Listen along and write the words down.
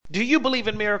Do you believe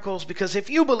in miracles? Because if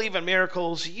you believe in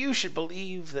miracles, you should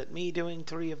believe that me doing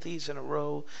 3 of these in a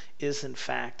row is in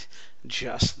fact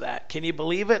just that. Can you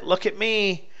believe it? Look at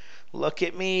me. Look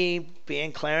at me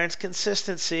being Clarence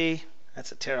Consistency.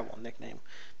 That's a terrible nickname.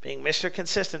 Being Mr.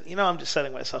 Consistent. I'm just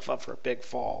setting myself up for a big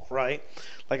fall, right?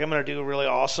 Like I'm going to do really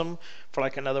awesome for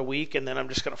like another week, and then I'm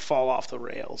just going to fall off the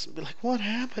rails and be like, what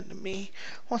happened to me?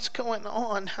 What's going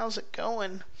on? How's it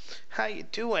going? How you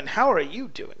doing? How are you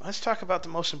doing? Let's talk about the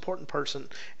most important person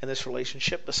in this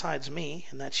relationship besides me,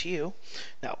 and that's you.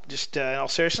 Now, just in all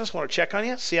seriousness, I want to check on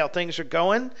you, see how things are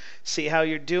going, see how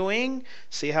you're doing,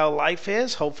 see how life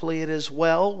is. Hopefully it is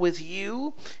well with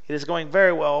you. It is going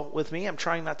very well with me. I'm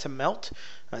trying not to melt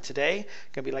today.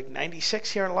 Going to be like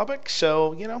 96 here in Lubbock,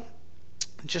 so,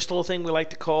 just a little thing we like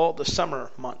to call the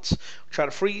summer months. Try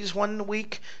to freeze one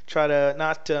week, try to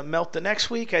not melt the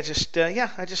next week. It's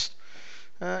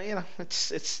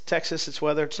Texas, it's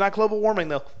weather. It's not global warming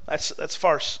though. That's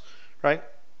farce, right?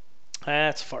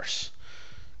 That's farce.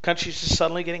 Country's just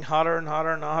suddenly getting hotter and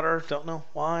hotter and hotter. Don't know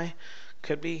why.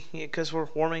 Could be because we're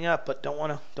warming up, but don't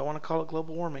want to call it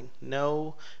global warming.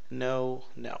 No, no,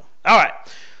 no. All right.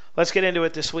 Let's get into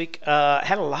it this week. I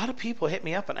had a lot of people hit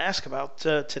me up and ask about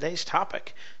today's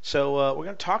topic. So we're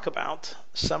going to talk about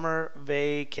summer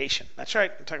vacation. That's right.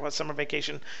 We're going to talk about summer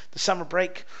vacation, the summer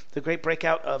break, the great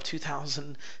breakout of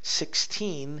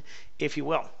 2016, if you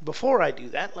will. Before I do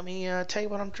that, let me tell you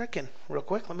what I'm drinking real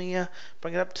quick. Let me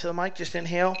bring it up to the mic. Just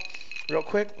inhale real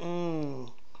quick.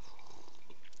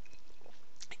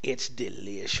 It's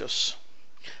delicious.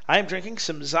 I am drinking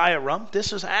some Zaya rum.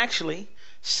 This was actually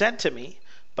sent to me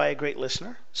by a great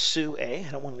listener, Sue A. I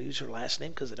don't want to use her last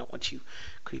name because I don't want you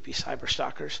creepy cyber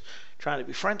stalkers trying to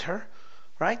befriend her.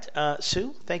 Right?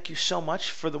 Sue, thank you so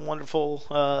much for the wonderful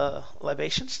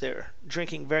libations. They're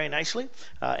drinking very nicely.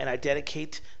 And I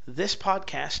dedicate this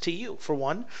podcast to you, for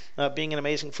one, being an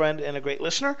amazing friend and a great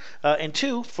listener. And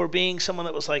two, for being someone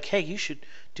that was like, hey, you should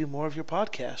do more of your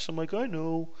podcast. I'm like, I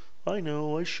know,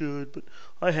 I should, but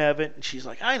I haven't. And she's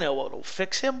like, I know what'll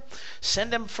fix him.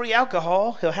 Send him free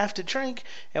alcohol. He'll have to drink.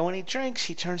 And when he drinks,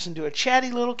 he turns into a chatty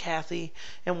little Kathy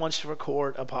and wants to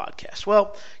record a podcast.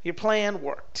 Well, your plan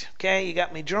worked. Okay, you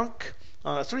got me drunk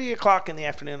on 3 o'clock in the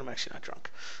afternoon. I'm actually not drunk.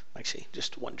 I'm actually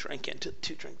just one drink into the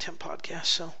 2 Drink Tim podcast.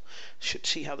 So should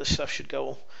see how this stuff should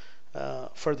go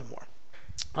furthermore.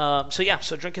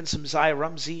 So drinking some Zaya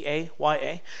rum,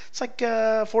 Z-A-Y-A. It's like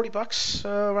 $40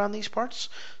 around these parts.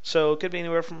 So it could be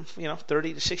anywhere from $30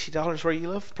 to $60 where you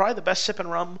live. Probably the best sipping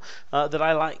rum that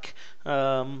I like.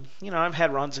 I've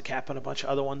had Ronza Cap and a bunch of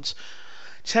other ones.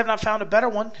 Just have not found a better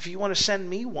one. If you want to send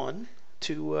me one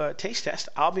to taste test,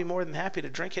 I'll be more than happy to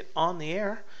drink it on the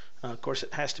air. Of course,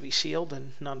 it has to be sealed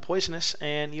and non-poisonous,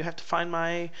 and you have to find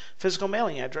my physical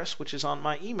mailing address, which is on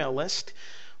my email list,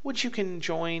 which you can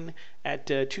join at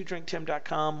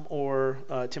 2drinktim.com or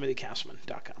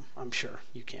timothycastleman.com. I'm sure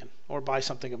you can. Or buy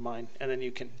something of mine, and then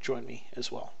you can join me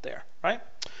as well there, right?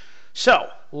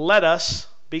 So, let us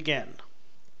begin.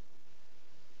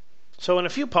 So, in a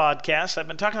few podcasts, I've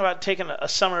been talking about taking a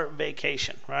summer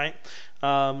vacation, right?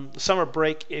 Summer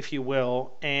break, if you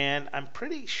will, and I'm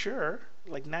pretty sure,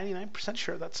 like 99%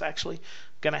 sure, that's actually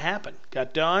going to happen.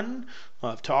 Got done.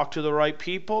 I've talked to the right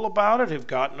people about it. Have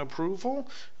gotten approval.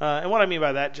 And what I mean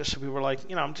by that, just so people are like,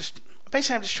 I'm just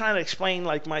trying to explain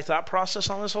like my thought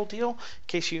process on this whole deal, in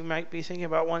case you might be thinking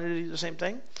about wanting to do the same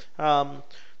thing.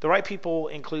 The right people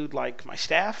include like my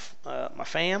staff, my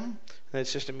fam.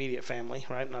 It's just immediate family,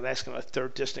 right? I'm not asking a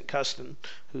third distant cousin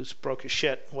who's broke as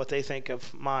shit what they think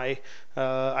of my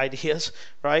ideas,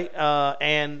 right?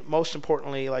 And most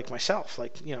importantly, like myself,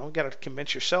 like, you got to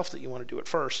convince yourself that you want to do it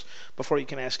first before you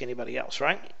can ask anybody else,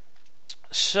 right?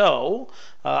 So,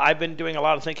 I've been doing a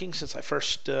lot of thinking since I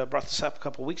first brought this up a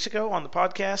couple weeks ago on the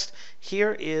podcast.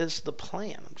 Here is the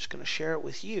plan. I'm just going to share it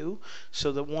with you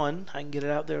so that, one, I can get it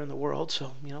out there in the world,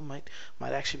 so, might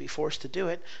actually be forced to do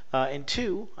it. And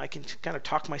two, I can kind of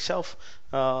talk myself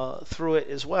through it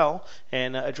as well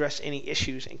and address any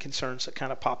issues and concerns that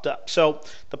kind of popped up. So,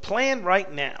 the plan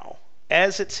right now,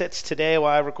 as it sits today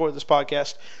while I record this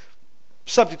podcast,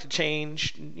 subject to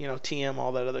change, TM,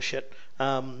 all that other shit,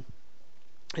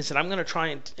 is that I'm going to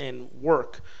try and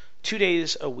work 2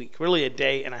 days a week, really a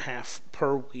day and a half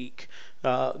per week,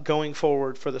 going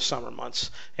forward for the summer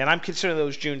months. And I'm considering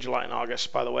those June, July, and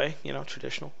August, by the way,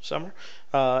 traditional summer.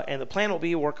 And the plan will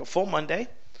be work a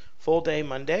full day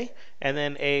Monday, and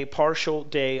then a partial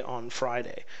day on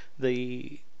Friday.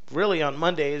 Really on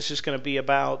Monday is just going to be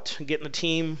about getting the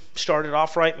team started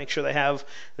off right, make sure they have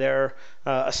their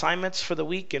assignments for the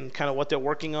week and kind of what they're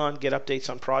working on, get updates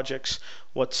on projects,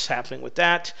 what's happening with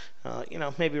that.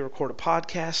 Maybe record a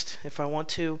podcast if I want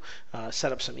to,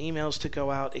 set up some emails to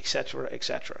go out, etc.,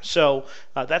 etc. So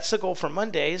that's the goal for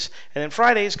Mondays. And then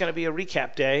Friday is going to be a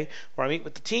recap day where I meet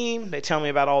with the team. They tell me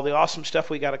about all the awesome stuff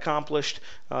we got accomplished,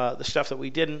 the stuff that we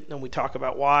didn't, and we talk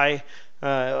about why,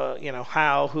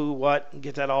 how, who, what, and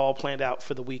get that all planned out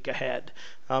for the week ahead.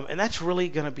 And that's really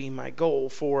going to be my goal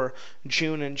for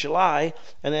June and July.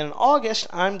 And then in August,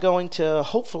 I'm going to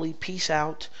hopefully peace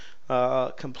out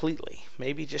completely.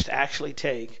 Maybe just actually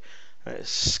take, it's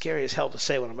scary as hell to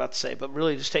say what I'm about to say, but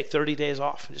really just take 30 days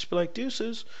off and just be like,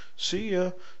 deuces, see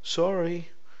ya, sorry,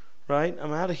 right,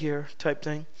 I'm out of here type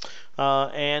thing.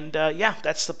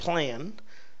 That's the plan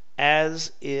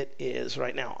as it is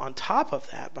right now. On top of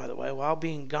that, by the way, while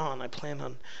being gone, I plan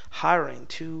on hiring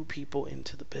 2 people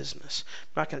into the business.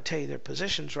 I'm not going to tell you their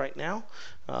positions right now.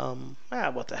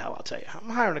 What the hell, I'll tell you. I'm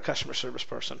hiring a customer service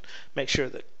person. Make sure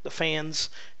that the fans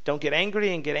don't get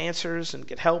angry and get answers and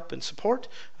get help and support.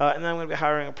 And then I'm going to be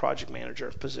hiring a project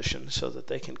manager position so that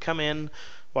they can come in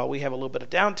while we have a little bit of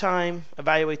downtime,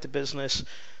 evaluate the business,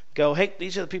 go, hey,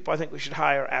 these are the people I think we should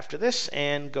hire after this,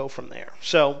 and go from there.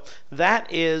 So that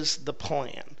is the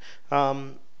plan.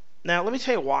 Now, let me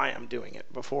tell you why I'm doing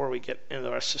it before we get into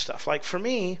the rest of the stuff. Like, for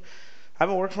me, I've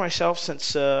been working for myself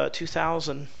since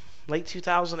late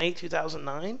 2008,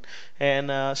 2009,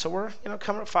 and so we're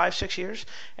coming up 5-6 years,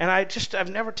 and I've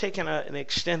never taken an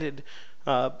extended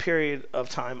period of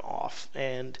time off.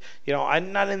 And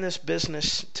I'm not in this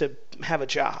business to have a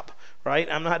job. Right?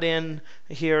 I'm not in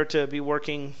here to be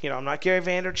working, I'm not Gary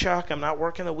Vaynerchuk. I'm not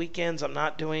working the weekends. I'm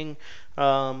not doing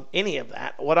any of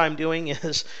that. What I'm doing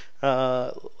is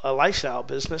a lifestyle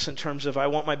business in terms of I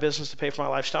want my business to pay for my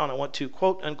lifestyle, and I want to,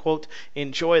 quote unquote,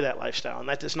 enjoy that lifestyle. And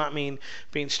that does not mean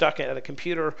being stuck at a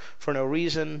computer for no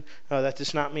reason. That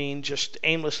does not mean just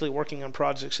aimlessly working on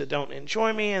projects that don't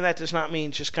enjoy me. And that does not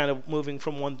mean just kind of moving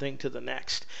from one thing to the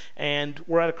next. And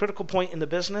we're at a critical point in the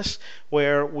business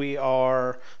where we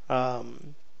are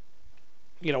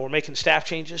we're making staff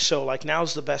changes, so like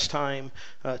now's the best time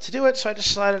to do it. So I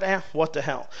decided, what the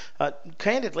hell?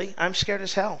 Candidly, I'm scared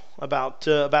as hell about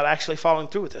actually following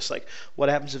through with this. Like, what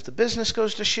happens if the business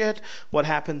goes to shit? What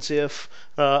happens if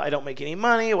I don't make any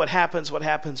money? What happens? What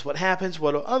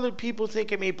do other people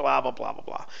think of me? Blah, blah, blah, blah,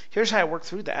 blah. Here's how I work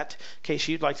through that, in case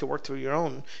you'd like to work through your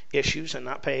own issues and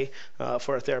not pay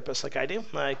for a therapist like I do.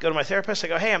 I go to my therapist, I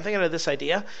go, hey, I'm thinking of this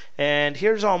idea, and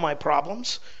here's all my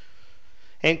problems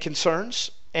and concerns,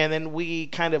 and then we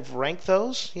kind of rank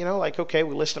those, okay,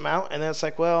 we list them out, and then it's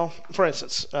like, well, for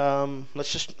instance, I'll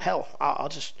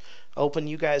just open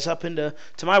you guys up into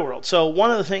my world. So one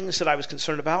of the things that I was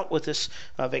concerned about with this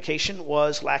vacation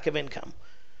was lack of income.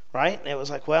 Right? And it was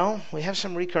like, well, we have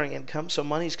some recurring income, so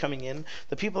money's coming in.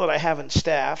 The people that I have in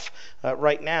staff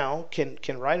right now can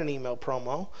write an email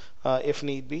promo if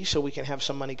need be, so we can have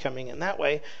some money coming in that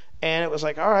way. And it was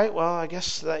like, all right, well, I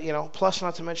guess that, plus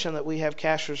not to mention that we have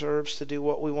cash reserves to do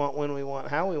what we want, when we want,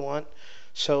 how we want.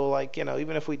 So, like,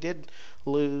 even if we did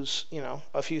lose,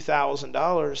 a few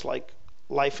 $1,000s, like,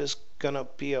 life is going to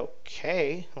be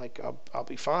okay. Like, I'll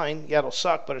be fine. Yeah, it'll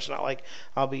suck, but it's not like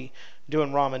I'll be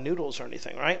doing ramen noodles or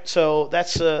anything, right? So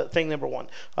that's thing number one.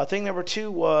 Thing number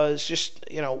two was just,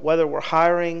 whether we're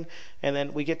hiring and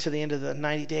then we get to the end of the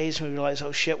 90 days and we realize,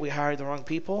 oh shit, we hired the wrong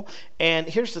people. And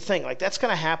here's the thing, like, that's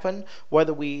going to happen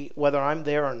whether I'm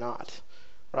there or not.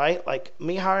 Right? Like,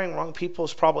 me hiring wrong people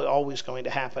is probably always going to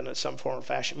happen in some form or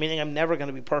fashion, meaning I'm never going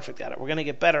to be perfect at it. We're going to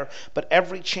get better, but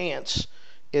every chance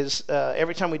is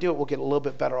every time we do it, we'll get a little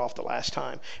bit better off the last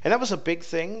time. And that was a big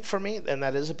thing for me, and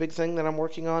that is a big thing that I'm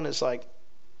working on, is like,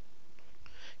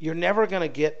 you're never going to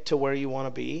get to where you want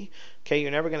to be. Okay,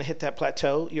 you're never going to hit that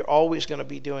plateau. You're always going to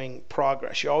be doing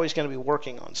progress. You're always going to be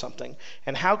working on something.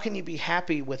 And how can you be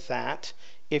happy with that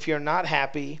if you're not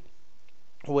happy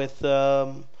with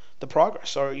the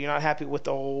progress, or you're not happy with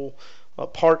the whole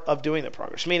part of doing the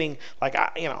progress? Meaning, like,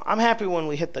 I'm happy when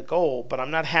we hit the goal, but I'm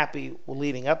not happy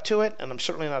leading up to it, and I'm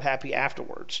certainly not happy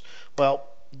afterwards. Well,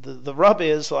 the rub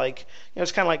is, like,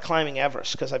 it's kind of like climbing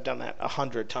Everest, because I've done that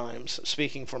 100 times,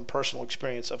 speaking from personal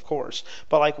experience, of course.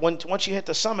 But like, once you hit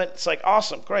the summit, it's like,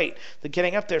 awesome, great. The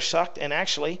getting up there sucked, and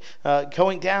actually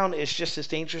going down is just as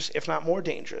dangerous, if not more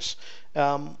dangerous.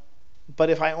 But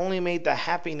if I only made the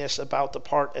happiness about the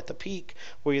part at the peak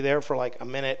where you're there for like a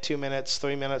minute, 2 minutes,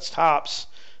 3 minutes tops,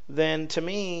 then to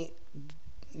me,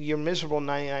 you're miserable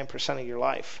 99% of your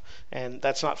life. And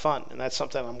that's not fun. And that's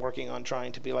something I'm working on,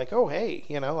 trying to be like, oh, hey,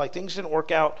 like, things didn't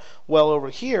work out well over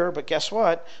here, but guess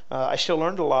what? I still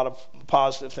learned a lot of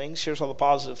positive things. Here's all the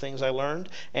positive things I learned,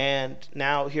 and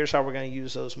now here's how we're going to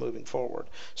use those moving forward.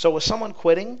 So with someone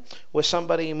quitting, with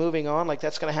somebody moving on, like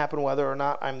that's going to happen whether or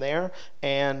not I'm there,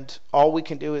 and all we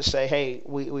can do is say, hey,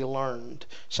 we learned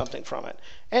something from it.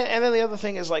 And then the other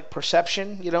thing is like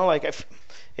perception. Like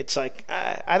it's like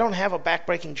I don't have a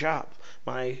backbreaking job.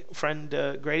 My friend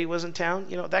Grady was in town.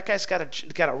 That guy's got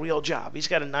a real job. He's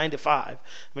got a 9 to 5.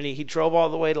 I mean, he drove all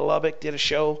the way to Lubbock, did a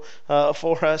show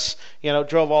for us.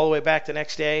 Drove all the way back the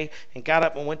next day, and got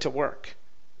up and went to work.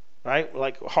 Right,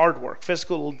 like hard work,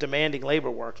 physical, demanding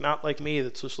labor work. Not like me,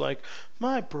 that's just like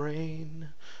my brain.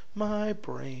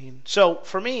 So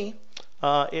for me,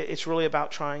 it's really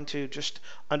about trying to just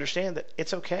understand that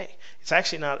it's okay. It's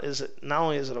actually not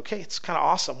only is it okay, it's kind of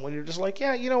awesome when you're just like,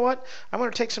 yeah, you know what? I'm going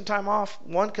to take some time off.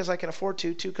 1, because I can afford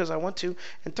to. 2, because I want to.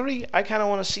 And 3, I kind of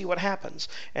want to see what happens.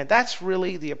 And that's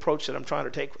really the approach that I'm trying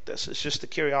to take with this. It's just the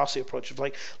curiosity approach of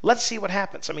like, let's see what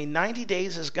happens. I mean, 90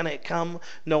 days is going to come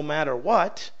no matter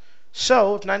what.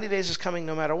 So if 90 days is coming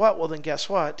no matter what, well, then guess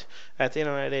what? At the end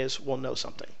of 90 days, we'll know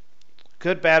something.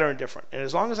 Good, bad, or indifferent. And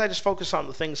as long as I just focus on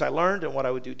the things I learned and what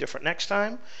I would do different next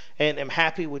time, and am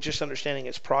happy with just understanding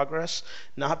its progress,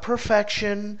 not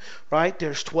perfection, right?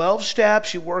 There's 12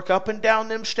 steps. You work up and down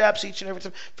them steps each and every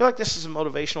time. I feel like this is a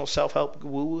motivational self-help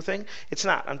woo-woo thing. It's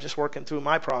not. I'm just working through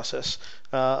my process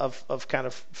of kind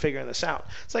of figuring this out.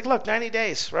 It's like, look, 90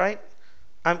 days, right?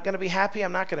 I'm going to be happy.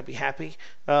 I'm not going to be happy.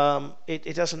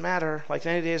 It doesn't matter. Like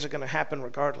 90 days are going to happen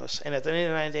regardless. And at the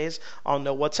end of 90 days, I'll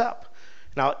know what's up.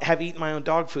 And I'll have eaten my own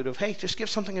dog food of, hey, just give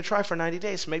something a try for 90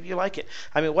 days. Maybe you like it.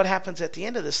 I mean, what happens at the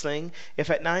end of this thing if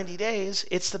at 90 days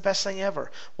it's the best thing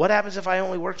ever? What happens if I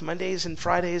only worked Mondays and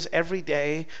Fridays every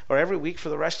day or every week for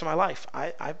the rest of my life?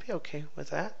 I'd be okay with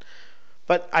that.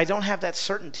 But I don't have that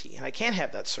certainty, and I can't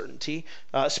have that certainty,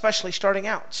 especially starting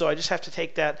out. So I just have to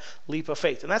take that leap of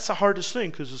faith. And that's the hardest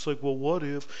thing because it's like, well, what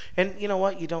if? And you know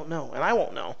what? You don't know, and I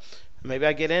won't know. Maybe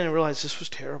I get in and realize this was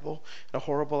terrible, a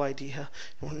horrible idea,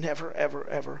 and we're never, ever,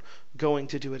 ever going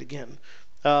to do it again.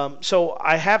 So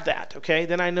I have that, okay?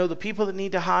 Then I know the people that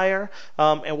need to hire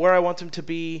and where I want them to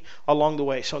be along the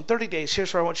way. So in 30 days,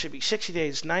 here's where I want you to be. 60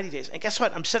 days, 90 days. And guess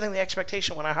what? I'm setting the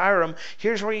expectation when I hire them.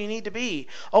 Here's where you need to be.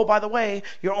 Oh, by the way,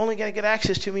 you're only going to get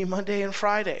access to me Monday and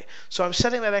Friday. So I'm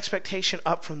setting that expectation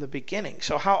up from the beginning.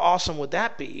 So how awesome would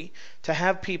that be to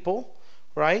have people,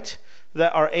 right,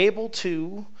 that are able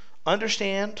to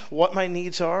understand what my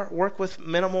needs are, work with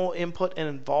minimal input and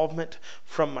involvement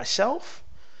from myself,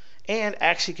 and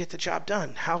actually get the job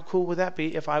done. How cool would that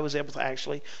be if I was able to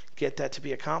actually get that to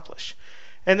be accomplished?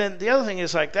 And then the other thing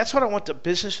is like, that's what I want the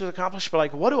business to accomplish, but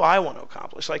like, what do I want to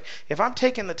accomplish? Like, if I'm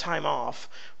taking the time off,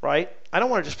 right, I don't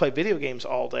want to just play video games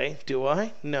all day, do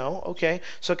I? No. Okay.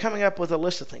 So coming up with a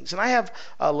list of things. And I have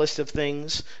a list of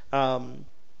things,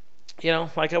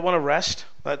 like I want to rest.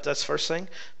 That's first thing.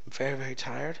 I'm very, very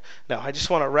tired. No, I just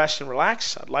want to rest and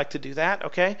relax. I'd like to do that.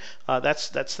 Okay,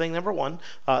 that's thing number 1.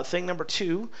 Thing number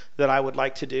 2 that I would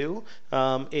like to do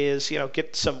is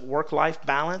get some work-life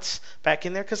balance back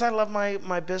in there because I love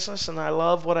my business and I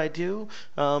love what I do.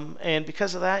 And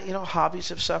because of that, hobbies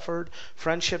have suffered,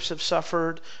 friendships have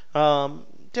suffered,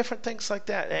 different things like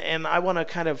that. And I want to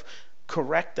kind of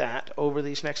correct that over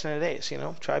these next 90 days.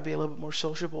 Try to be a little bit more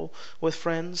sociable with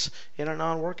friends in a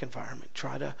non-work environment.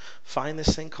 Try to find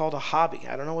this thing called a hobby.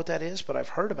 I don't know what that is, but I've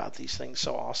heard about these things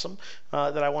so awesome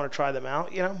that I want to try them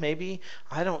out. Maybe,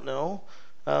 I don't know,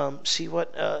 see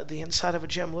what the inside of a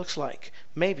gym looks like.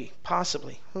 Maybe,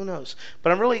 possibly, who knows?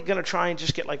 But I'm really going to try and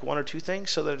just get like 1 or 2 things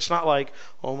so that it's not like,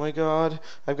 oh my God,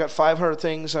 I've got 500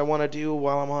 things I want to do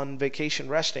while I'm on vacation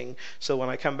resting. So when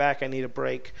I come back, I need a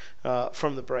break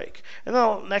from the break. And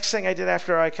then the next thing I did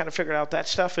after I kind of figured out that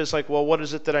stuff is like, well, what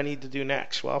is it that I need to do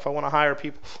next? Well, if I want to hire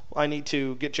people, I need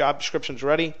to get job descriptions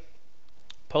ready,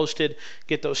 posted,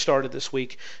 get those started this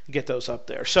week, get those up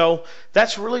there. So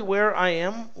that's really where I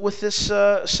am with this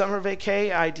summer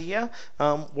vacay idea.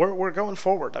 We're going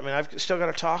forward. I mean, I've still got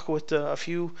to talk with a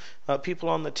few people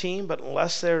on the team, but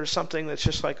unless there's something that's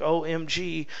just like,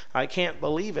 OMG, I can't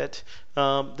believe it,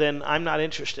 then I'm not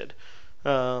interested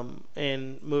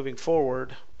in moving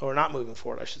forward, or not moving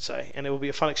forward, I should say. And it will be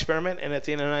a fun experiment, and at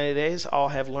the end of 90 days, I'll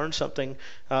have learned something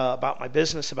about my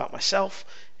business, about myself,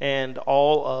 and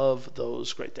all of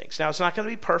those great things. Now, it's not going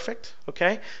to be perfect,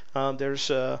 okay?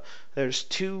 There's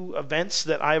 2 events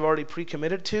that I've already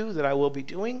pre-committed to that I will be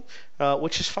doing,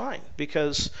 which is fine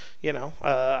because,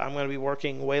 I'm going to be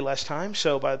working way less time.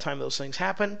 So by the time those things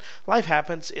happen, life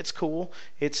happens. It's cool.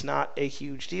 It's not a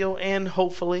huge deal. And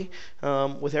hopefully,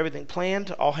 with everything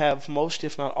planned, I'll have most,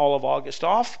 if not all of August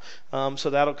off. So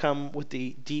that'll come with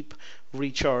the deep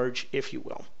recharge, if you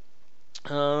will.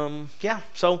 Yeah,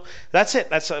 so that's it.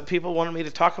 That's people wanted me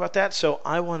to talk about that, so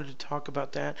I wanted to talk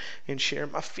about that and share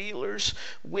my feelers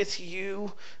with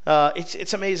you.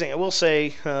 It's amazing. I will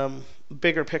say,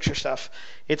 bigger picture stuff.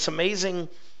 It's amazing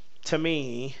to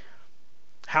me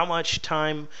how much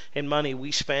time and money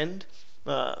we spend.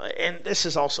 And this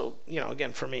is also,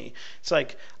 again, for me, it's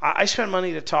like I spend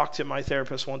money to talk to my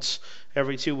therapist once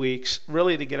every 2 weeks,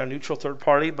 really to get a neutral third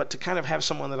party, but to kind of have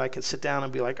someone that I can sit down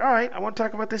and be like, all right, I want to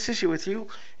talk about this issue with you,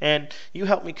 and you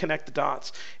help me connect the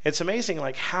dots. It's amazing,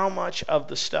 like, how much of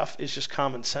the stuff is just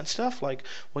common sense stuff. Like,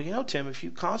 well, Tim, if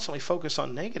you constantly focus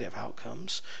on negative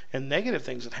outcomes and negative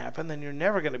things that happen, then you're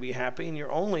never going to be happy, and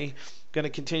you're only going to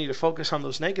continue to focus on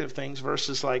those negative things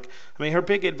versus, like, I mean, her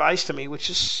big advice to me, which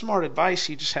is smart advice,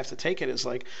 you just have to take it, is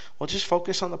like, well, just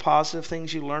focus on the positive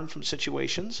things you learn from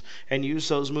situations and use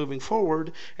those moving forward,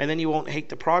 and then you won't hate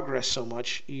the progress so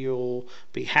much. You'll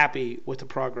be happy with the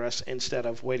progress instead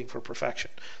of waiting for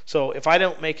perfection. So if I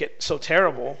don't make it so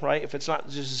terrible, right, if it's not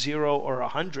just 0 or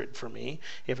 100 for me,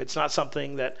 if it's not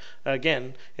something that,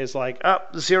 again, is like,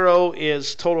 0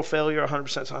 is total failure,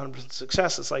 100% is 100%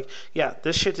 success, it's like, yeah,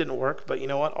 this shit didn't work, but you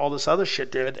know what? All this other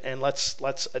shit did, and let's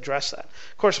address that.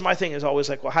 Of course, my thing is always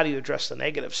like, well, how do you address the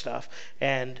negative stuff?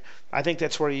 And I think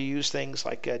that's where you use things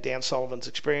like Dan Sullivan's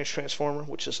Experience Transformer,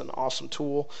 which is an awesome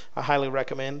tool. I highly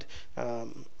recommend.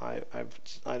 I'm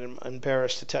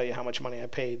embarrassed to tell you how much money I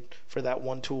paid for that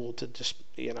one tool to just,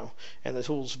 and the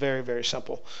tool's very, very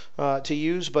simple to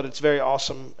use, but it's very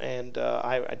awesome, and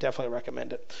I definitely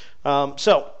recommend it.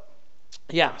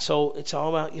 Yeah, so it's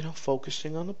all about,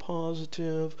 focusing on the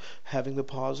positive, having the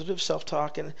positive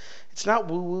self-talk, and it's not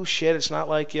woo-woo shit. It's not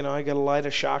like, I got to light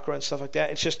a chakra and stuff like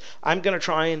that. It's just I'm going to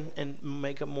try and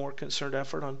make a more concerted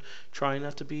effort on trying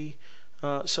not to be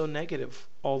so negative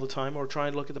all the time, or try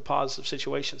and look at the positive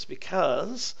situations,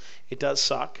 because it does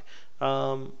suck.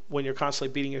 When you're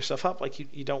constantly beating yourself up, like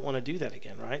you don't want to do that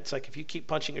again, right? It's like if you keep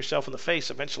punching yourself in the face,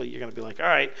 eventually you're going to be like, all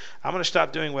right, I'm going to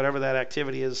stop doing whatever that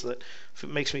activity is that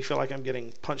makes me feel like I'm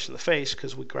getting punched in the face,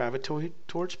 because we gravitate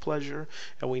towards pleasure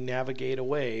and we navigate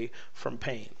away from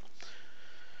pain.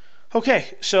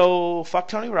 Okay, so fuck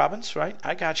Tony Robbins, right?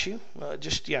 I got you.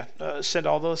 Send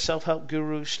all the self-help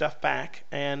guru stuff back,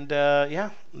 and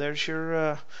there's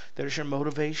your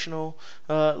motivational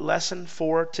lesson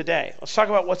for today. Let's talk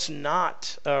about what's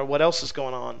not, what else is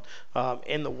going on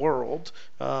in the world.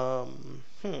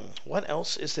 What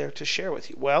else is there to share with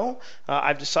you? Well,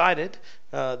 I've decided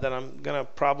that I'm going to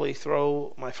probably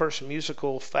throw my first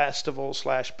musical festival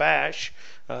 / bash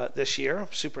this year.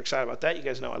 I'm super excited about that. You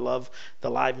guys know I love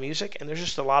the live music, and there's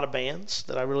just a lot of bands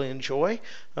that I really enjoy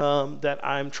that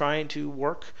I'm trying to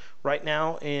work right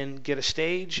now and get a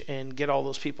stage and get all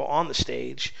those people on the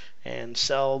stage and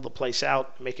sell the place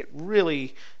out, make it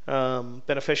really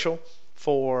beneficial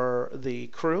for the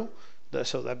crew.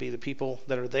 So that'd be the people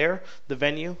that are there, the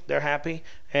venue, they're happy.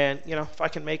 And, if I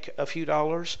can make a few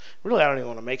dollars, really I don't even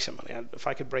want to make some money. If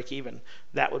I could break even,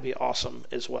 that would be awesome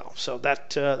as well. So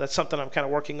that's something I'm kind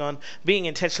of working on, being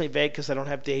intentionally vague because I don't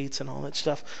have dates and all that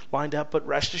stuff lined up. But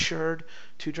rest assured,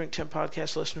 Two Drink Tim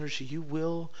podcast listeners, you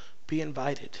will be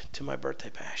invited to my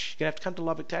birthday bash. You're going to have to come to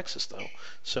Lubbock, Texas, though.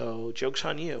 So joke's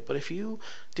on you. But if you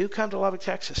do come to Lubbock,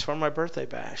 Texas for my birthday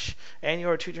bash, and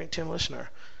you're a Two Drink Tim listener,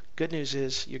 good news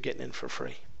is you're getting in for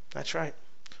free. That's right.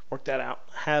 Work that out.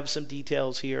 Have some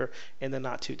details here in the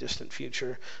not too distant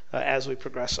future as we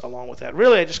progress along with that.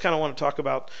 Really, I just kind of want to talk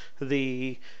about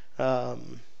the summer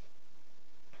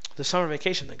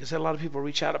vacation thing, because a lot of people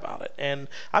reach out about it, and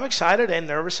I'm excited and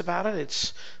nervous about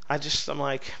it. I'm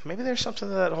like, maybe there's something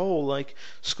to that whole like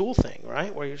school thing,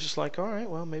 right? Where you're just like, all right,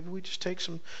 well, maybe we just take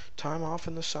some time off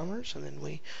in the summers, and then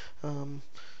we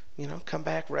come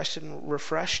back rested and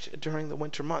refreshed during the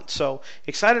winter months. So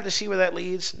excited to see where that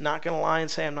leads. Not going to lie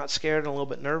and say I'm not scared and a little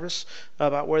bit nervous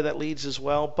about where that leads as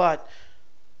well. But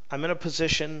I'm in a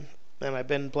position, and I've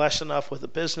been blessed enough with a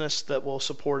business that will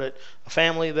support it, a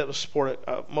family that will support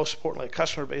it, most importantly, a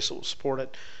customer base that will support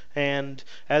it. And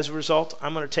as a result,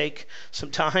 I'm going to take some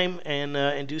time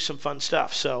and do some fun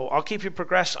stuff. So I'll keep you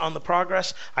progressed on the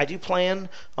progress. I do plan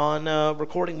on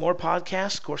recording more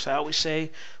podcasts. Of course, I always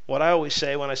say what I always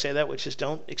say when I say that, which is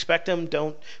don't expect them.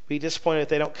 Don't be disappointed if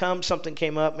they don't come. Something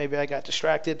came up. Maybe I got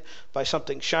distracted by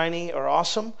something shiny or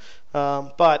awesome.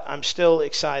 But I'm still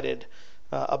excited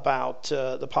about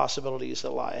the possibilities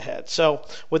that lie ahead. So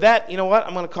with that, you know what?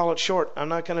 I'm going to call it short. I'm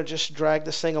not going to just drag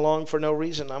this thing along for no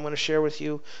reason. I'm going to share with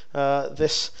you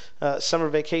this summer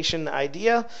vacation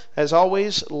idea. As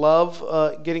always,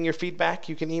 love getting your feedback.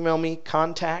 You can email me,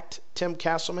 contact Tim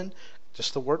Castleman,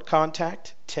 just the word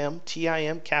contact, Tim,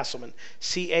 Tim, Castleman,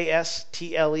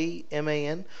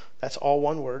 Castleman. That's all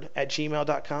one word, at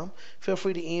gmail.com. Feel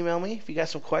free to email me if you got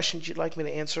some questions you'd like me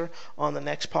to answer on the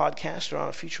next podcast or on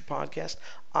a future podcast.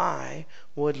 I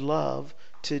would love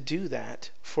to do that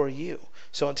for you.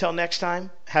 So until next time,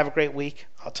 have a great week.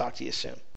 I'll talk to you soon.